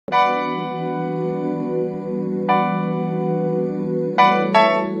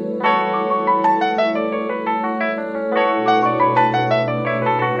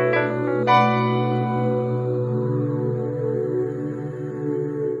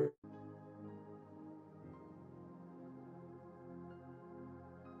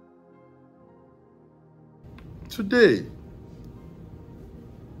Today,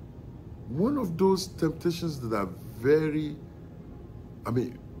 one of those temptations that are very,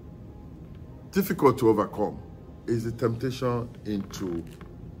 difficult to overcome is the temptation into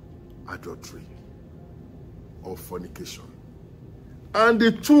adultery or fornication. And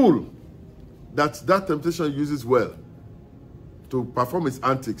the tool that temptation uses well to perform its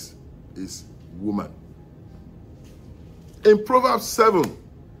antics is woman. In Proverbs 7,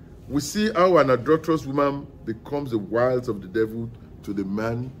 we see how an adulterous woman becomes the wiles of the devil to the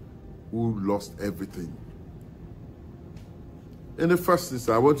man who lost everything. In the first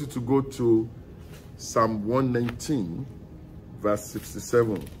instance, I want you to go to Psalm 119, verse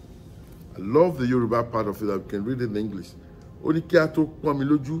 67. I love the Yoruba part of it. I can read it in English. Before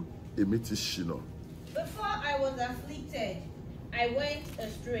I was afflicted, I went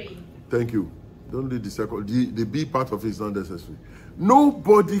astray. Thank you. Don't read the second. The B part of it is not necessary.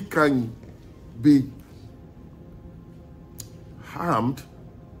 Nobody can be harmed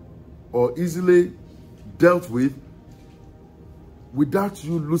or easily dealt with without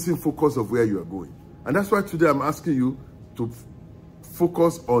you losing focus of where you are going. And that's why today I'm asking you to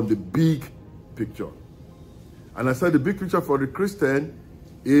focus on the big picture. And I said the big picture for the Christian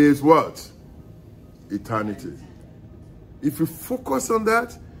is what? Eternity. If you focus on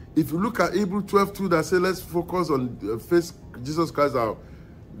that, if you look at Hebrews 12:2 that says let's focus on faith, Jesus Christ,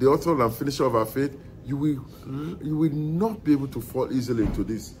 the author and finisher of our faith, you will not be able to fall easily into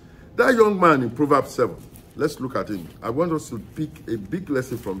this. That young man in Proverbs 7, let's look at him. I want us to pick a big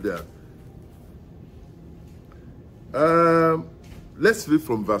lesson from there. Let's read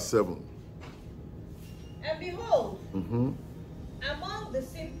from verse 7. And behold, among the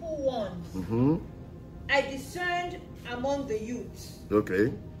simple ones, I discerned among the youths,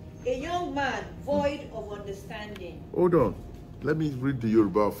 a young man void of understanding. Hold on. Let me read the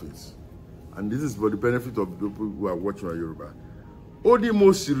Yoruba office. And this is for the benefit of the people who are watching on Yoruba. Ó ní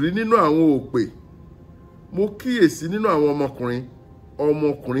mo sì rí nínú àwọn òpè, mo kíyèsí nínú àwọn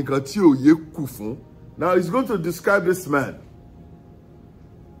ọmọkùnrin kan tí òye kù fún. Now he's going to describe this man.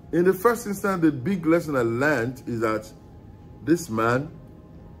 In the first instance, the big lesson I learned is that this man,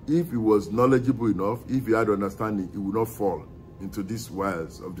 if he was knowledgeable enough, if he had understanding, he would not fall into these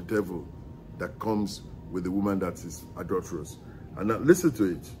wiles of the devil that comes with the woman that is adulterous. And now listen to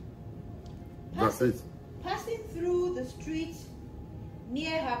it. Passing through the street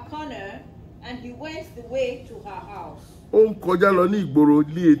near her corner, and he went the way to her house. Ó ń kọjá lọ ní ìgboro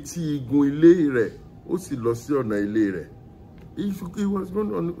ilé etí igun ilé rẹ̀, ó sì lọ sí ọ̀nà ilé rẹ̀. He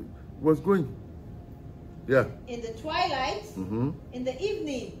was going. Yeah. In the twilight, in the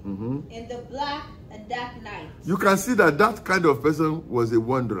evening, in the black and dark night. You can see that kind of person was a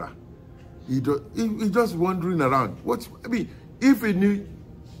wanderer. He just wandering around. If he knew,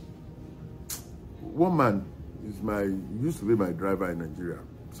 one man used to be my driver in Nigeria.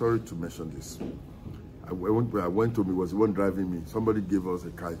 Sorry to mention this. I went to him, he was the one driving me. Somebody gave us a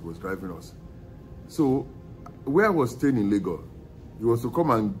car, he was driving us. So, where I was staying in Lagos, he was to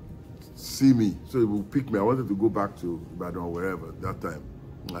come and see me. So he would pick me. I wanted to go back to Ibadan or wherever that time.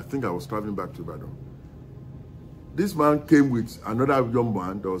 I think I was traveling back to Ibadan. This man came with another young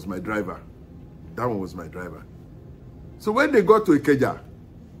man that was my driver. That one was my driver. So when they got to Ikeja,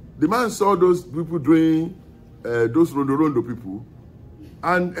 the man saw those people doing, those rondo people,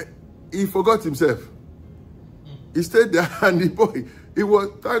 and he forgot himself. He stayed there, and he was,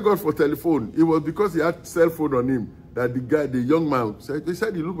 thank God for telephone. It was because he had cell phone on him that the young man said,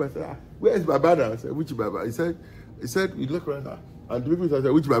 he looked at me, where is Baba now? I said, which Baba? He said, he looked around, and the people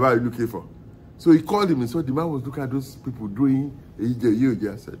said, which Baba are you looking for? So he called him, and so the man was looking at those people doing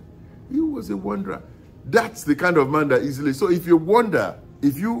I said, he was a wanderer. That's the kind of man that easily, so if you wonder,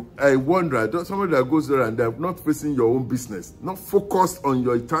 if you are a wanderer, somebody that goes there and they're not facing your own business, not focused on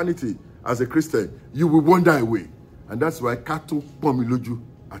your eternity as a Christian, you will wander away. And that's why Kato Pomiloju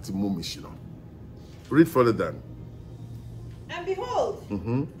at Mumishino. Read further down. And behold,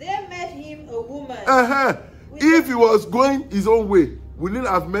 there met him a woman. If he was going his own way, we didn't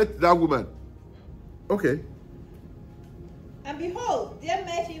have met that woman. Okay. And behold, there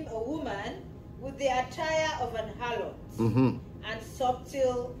met him a woman with the attire of an harlot and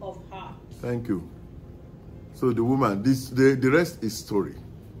subtle of heart. Thank you. So the woman, the rest is story.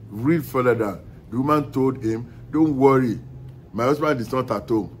 Read further down. The woman told him, don't worry, my husband is not at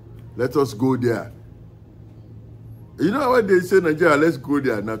home. Let us go there. You know what they say in Nigeria, let's go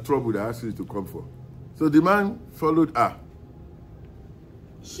there, not trouble they ask you to come for. So the man followed her.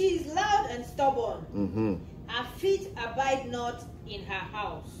 She is loud and stubborn. Her feet abide not in her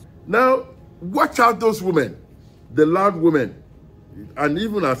house. Now, watch out those women, the loud women. And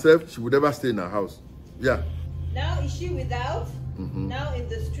even herself, she would never stay in her house. Yeah. Now is she without, now in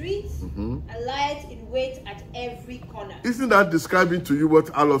the streets, and lieth in wait at every corner. Isn't that describing to you what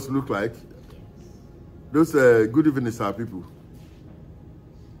harlots look like? Those good evening, sir, people.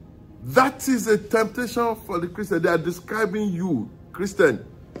 That is a temptation for the Christian. They are describing you, Christian,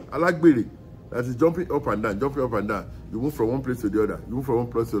 alagbere, that is jumping up and down, jumping up and down. You move from one place to the other. You move from one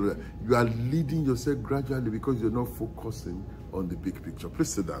place to the other. You are leading yourself gradually because you're not focusing on the big picture.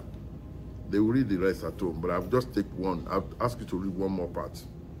 Please say that. They will read the rest at home, but I'll just take one. I'll ask you to read one more part.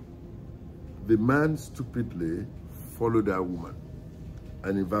 The man stupidly followed that woman.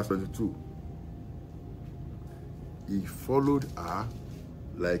 And in verse 22, he followed her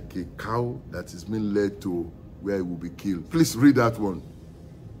like a cow that is being led to where he will be killed. Please read that one.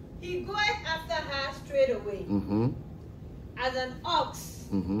 He goeth after her straight away, as an ox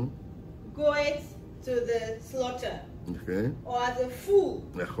goeth to the slaughter, or as a fool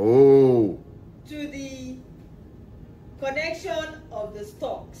to the connection of the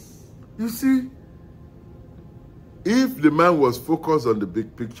stocks. You see, if the man was focused on the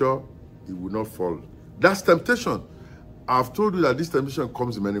big picture, he would not fall. That's temptation. I've told you that this temptation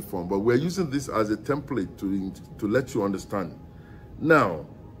comes in many forms, but we're using this as a template to let you understand. Now,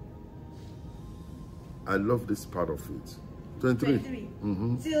 I love this part of it. 23.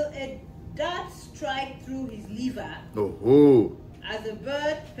 Till a dart strike through his liver, as a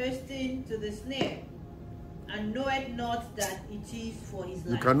bird bursting to the snare, and knoweth not that it is for his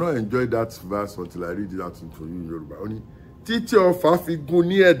life. You cannot enjoy that verse until I read it out to you in Yoruba. Only Titi of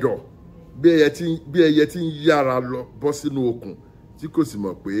Afiguni Edo. Be a yetin yara bossy no okun. Tiko si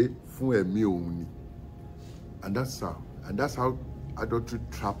mo pe fun emi ohun ni. And that's how adultery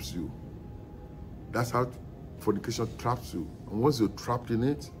traps you. That's how fornication traps you. And once you're trapped in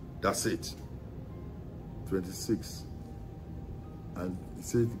it, that's it. 26. And he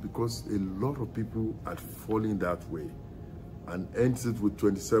said because a lot of people are falling that way. And ends it with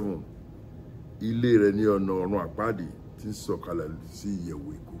 27. Ile reni ono apadi tin sokala si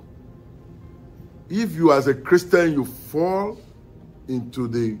yeweku. If you as a Christian, you fall into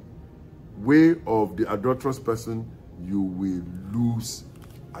the way of the adulterous person, you will lose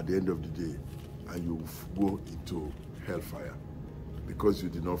at the end of the day. And you go into hellfire because you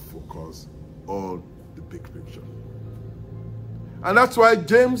did not focus on the big picture. And that's why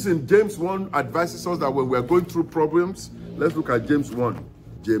James in James 1 advises us that when we're going through problems, let's look at James 1.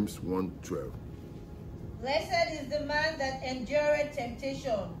 James 1:12. Blessed is the man that endureth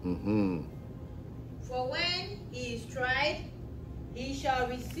temptation. For when he is tried, he shall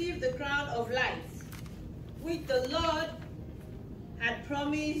receive the crown of life, which the Lord had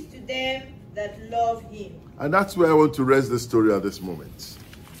promised to them that love him. And that's where I want to rest the story at this moment.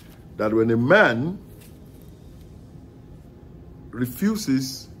 That when a man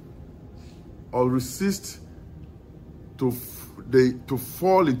refuses or resists to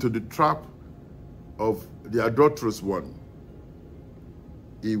fall into the trap of the adulterous one,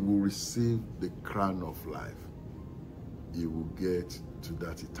 he will receive the crown of life. He will get to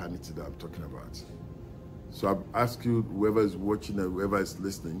that eternity that I'm talking about. So I ask you, whoever is watching and whoever is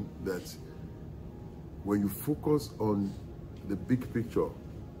listening, that when you focus on the big picture,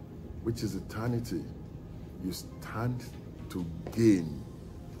 which is eternity, you stand to gain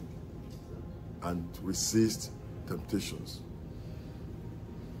and resist temptations.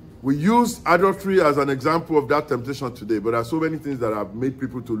 We use adultery as an example of that temptation today, but there are so many things that have made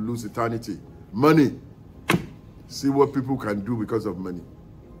people to lose eternity. Money. See what people can do because of money.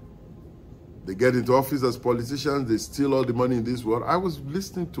 They get into office as politicians, they steal all the money in this world. I was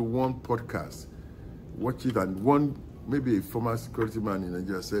listening to one podcast, watch it, and maybe a former security man in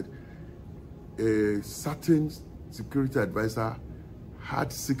Nigeria said, a certain security advisor had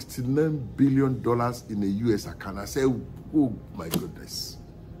 $69 billion in a US account. I said, oh my goodness.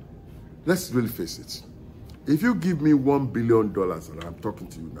 Let's really face it. If you give me $1 billion, and I'm talking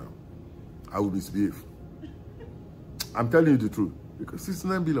to you now, I will misbehave. I'm telling you the truth. Because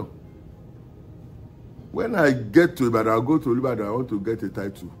 69 billion. When I get to Ibadan, I'll go to Ibadan, I want to get a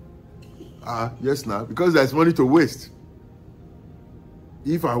title. Yes, now. Because there's money to waste.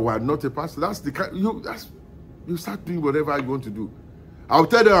 If I were not a pastor, you start doing whatever you want to do. I'll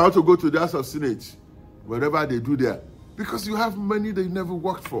tell them how to go to the House of Senate, whatever they do there. Because you have money that you never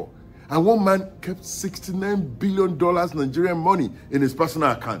worked for. And one man kept $69 billion Nigerian money in his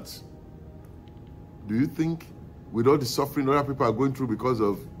personal account. Do you think with all the suffering other people are going through because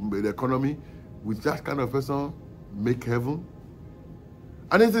of the economy, with that kind of person make heaven?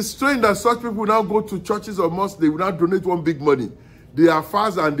 And it is strange that such people now go to churches or mosques, they will not donate one big money. The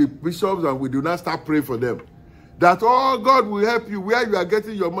affairs and the bishops, and we do not start praying for them. That, oh, God will help you. Where you are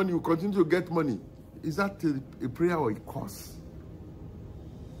getting your money, you continue to get money. is that a prayer or a curse?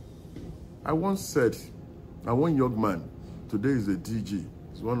 I once said, and one young man, today is a DG,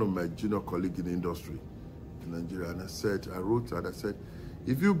 he's one of my junior colleagues in the industry in Nigeria, and I wrote and I said,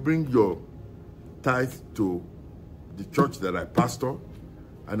 if you bring your tithe to the church that I pastor,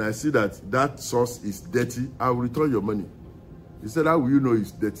 and I see that that source is dirty, I will return your money. He said, how will you know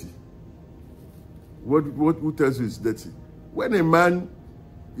it's dirty? Who tells you it's dirty? When a man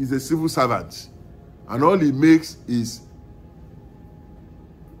is a civil servant, and all he makes is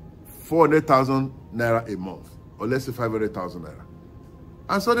 400,000 naira a month, or let's say 500,000 naira.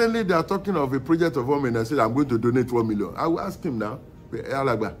 And suddenly they are talking of a project of women and said, I'm going to donate 1 million. I will ask him now, any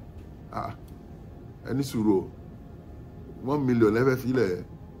suro, 1 million, never feel it.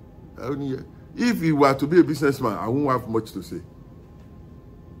 If he were to be a businessman, I won't have much to say.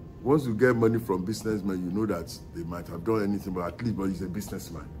 Once you get money from businessmen, you know that they might have done anything, but at least he's a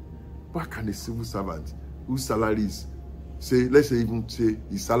businessman. Why can a civil servant whose salary is, say, let's say even say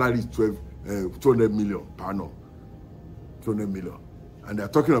his salary is 200 million per annum, 200 million, and they're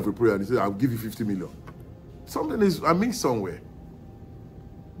talking of a prayer and they say, I'll give you 50 million. Something is amiss somewhere.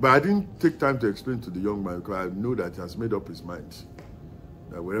 But I didn't take time to explain to the young man because I know that he has made up his mind.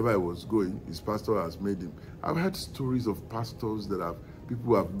 That wherever I was going, his pastor has made him. I've heard stories of pastors that people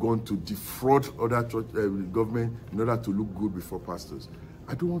who have gone to defraud other church government in order to look good before pastors.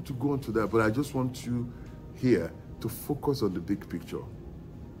 I don't want to go into that, but I just want you here to focus on the big picture,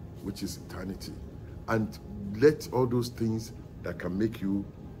 which is eternity. And let all those things that can make you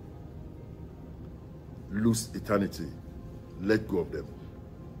lose eternity, let go of them.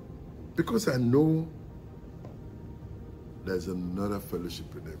 Because I know there's another fellowship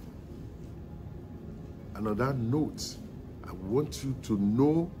in heaven. And on that note, I want you to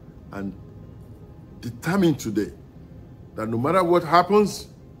know and determine today that no matter what happens,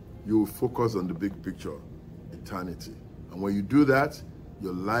 you will focus on the big picture, eternity. And when you do that,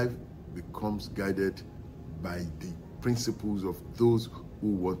 your life becomes guided by the principles of those who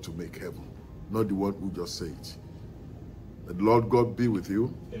want to make heaven, not the one who just say it. May the Lord God be with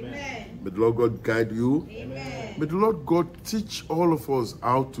you. Amen. May the Lord God guide you. Amen. May the Lord God teach all of us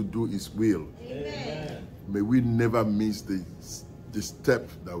how to do his will. Amen. May we never miss the step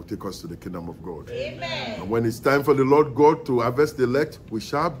that will take us to the kingdom of God. Amen. And when it's time for the Lord God to harvest the elect, we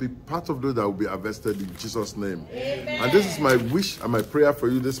shall be part of those that will be harvested in Jesus' name. Amen. And this is my wish and my prayer for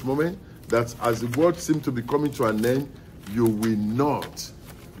you this moment, that as the world seems to be coming to an end, you will not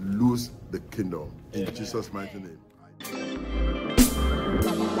lose the kingdom. In Jesus' mighty name.